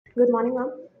Good morning,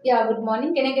 ma'am. Yeah, good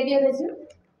morning. Can I get your resume?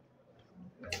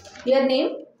 Your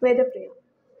name? Veda Priya.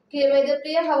 Okay, Veda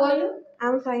Priya, how are you?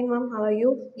 I'm fine, ma'am. How are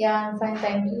you? Yeah, I'm fine,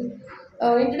 thank you.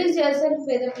 Introduce yourself,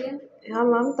 Veda Priya. Yeah,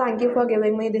 ma'am. Thank you for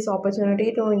giving me this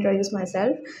opportunity to introduce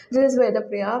myself. This is Veda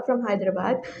Priya from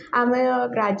Hyderabad. I'm a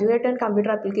graduate in computer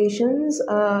applications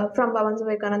from Bhavans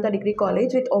Vivekananda Degree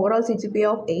College with overall CGPA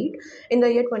of 8 in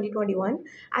the year 2021.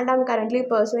 And I'm currently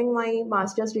pursuing my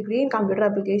master's degree in computer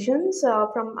applications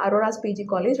from Aurora's PG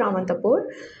College, Ramantapur.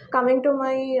 Coming to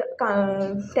my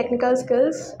technical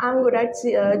skills, I'm good at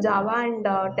Java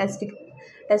and testing.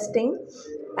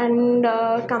 And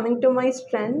coming to my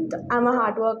strength, I'm a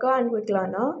hard worker and quick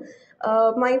learner.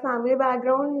 My family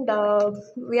background,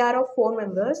 we are of 4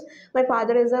 members. My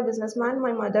father is a businessman,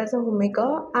 my mother is a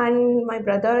homemaker, and my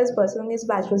brother is pursuing his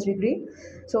bachelor's degree.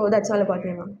 So that's all about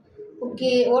me, ma'am.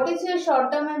 Okay, what is your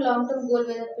short-term and long-term goal,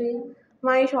 Veda Priya?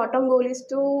 My short term goal is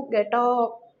to get a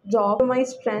job. My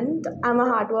strength, I'm a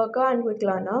hard worker and quick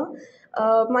learner.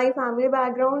 My family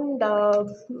background,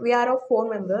 we are of 4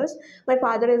 members. My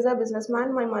father is a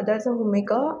businessman, my mother is a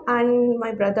homemaker, and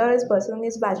my brother is pursuing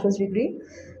his bachelor's degree.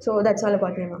 So that's all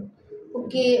about me, ma'am.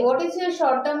 Okay, what is your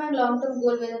short-term and long-term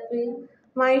goal, Veda Priya?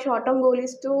 My short term goal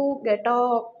is to get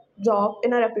a job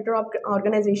in a reputed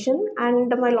organization,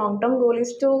 and my long term goal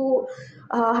is to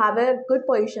have a good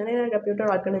position in a reputed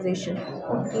organization.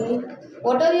 Okay,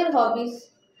 what are your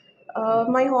hobbies?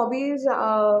 My hobbies,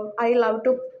 I love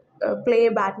to play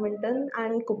badminton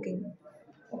and cooking.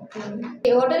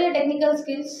 Okay, what are your technical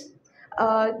skills?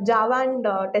 Java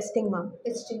and testing, ma'am.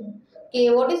 Testing. Okay,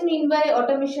 what is mean by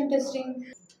automation testing?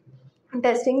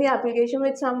 Testing the application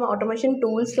with some automation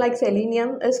tools like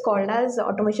Selenium is called as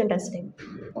automation testing.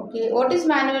 Okay, what is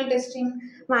manual testing?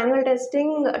 Manual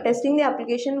testing, testing the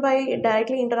application by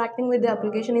directly interacting with the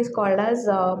application is called as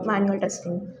manual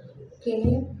testing.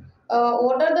 Okay,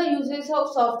 what are the uses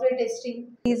of software testing?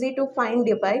 Easy to find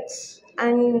defects,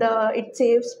 and it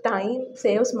saves time,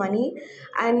 saves money,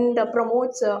 and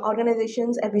promotes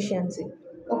organization's efficiency.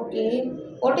 Okay,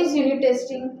 what is unit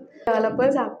testing?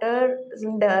 Developers, after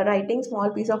writing small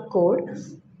piece of code,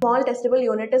 small testable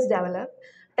unit is developed.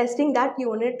 Testing that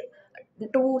unit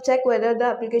to check whether the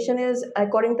application is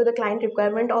according to the client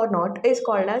requirement or not is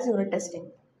called as unit testing.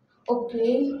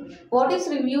 Okay, what is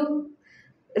review?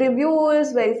 Review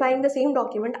is verifying the same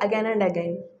document again and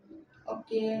again.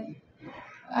 Okay,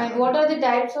 and what are the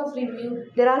types of review?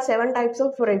 There are 7 types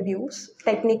of reviews: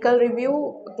 technical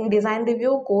review, design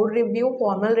review, code review,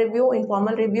 formal review,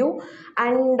 informal review,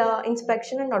 and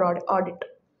inspection and audit.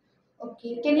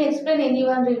 Okay, can you explain any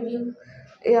one review?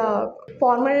 Yeah,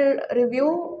 formal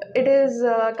review, it is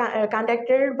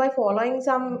conducted by following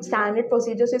some standard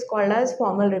procedures, is called as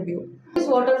formal review. What is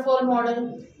waterfall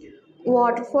model?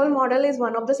 Waterfall model is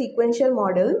one of the sequential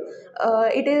model.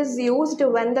 It is used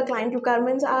when the client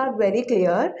requirements are very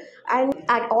clear and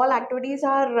all activities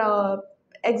are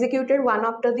executed one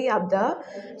after the other.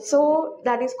 So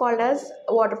that is called as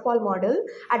waterfall model.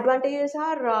 Advantages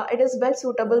are it is best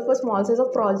suitable for small size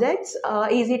of projects,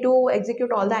 easy to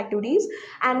execute all the activities,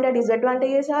 and the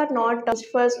disadvantages are not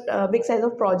for big size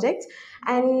of projects,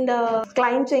 and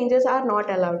client changes are not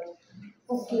allowed.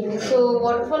 Okay, so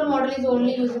waterfall model is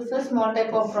only used for small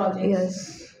type of projects.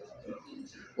 Yes.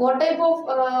 What type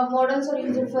of models are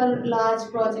used for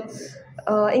large projects?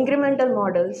 Incremental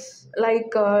models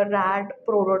like RAD,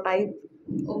 prototype.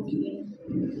 Okay.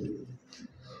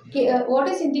 Okay, what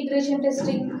is integration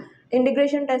testing?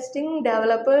 Integration testing,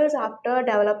 developers, after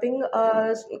developing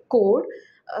code,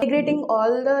 integrating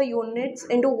all the units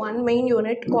into one main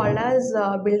unit called as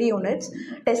build units,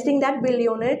 testing that build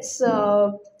units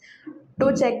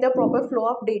to check the proper flow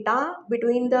of data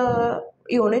between the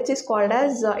units is called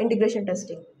as integration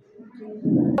testing.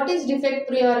 What is defect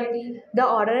priority? The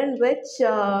order in which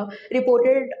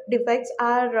reported defects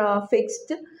are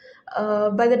fixed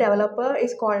by the developer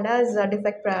is called as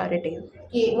defect priority.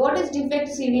 Okay, what is defect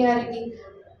severity?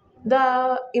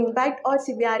 The impact or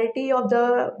severity of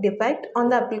the defect on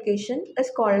the application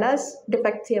is called as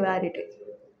defect severity.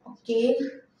 Okay.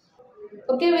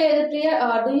 Okay, Priya,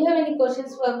 do you have any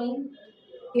questions for me?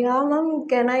 Yeah, ma'am,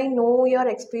 can I know your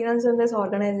experience in this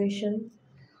organization?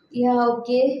 Yeah,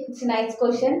 okay. It's a nice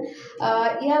question.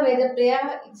 Yeah, Veda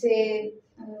Priya, it's a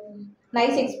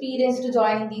nice experience to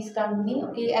join in this company.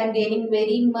 Okay, I'm gaining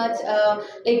very much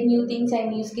like new things and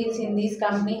new skills in this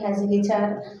company as a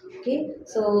HR. Okay,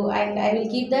 so and I will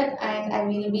keep that and I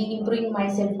will be improving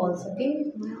myself also. Okay.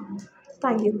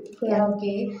 Thank you for Yeah. that.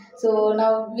 Okay. So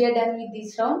now we are done with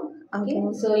this round. Okay.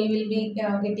 Okay. So you will be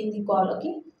getting the call.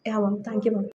 Okay. Yeah, ma'am. Thank you, ma'am.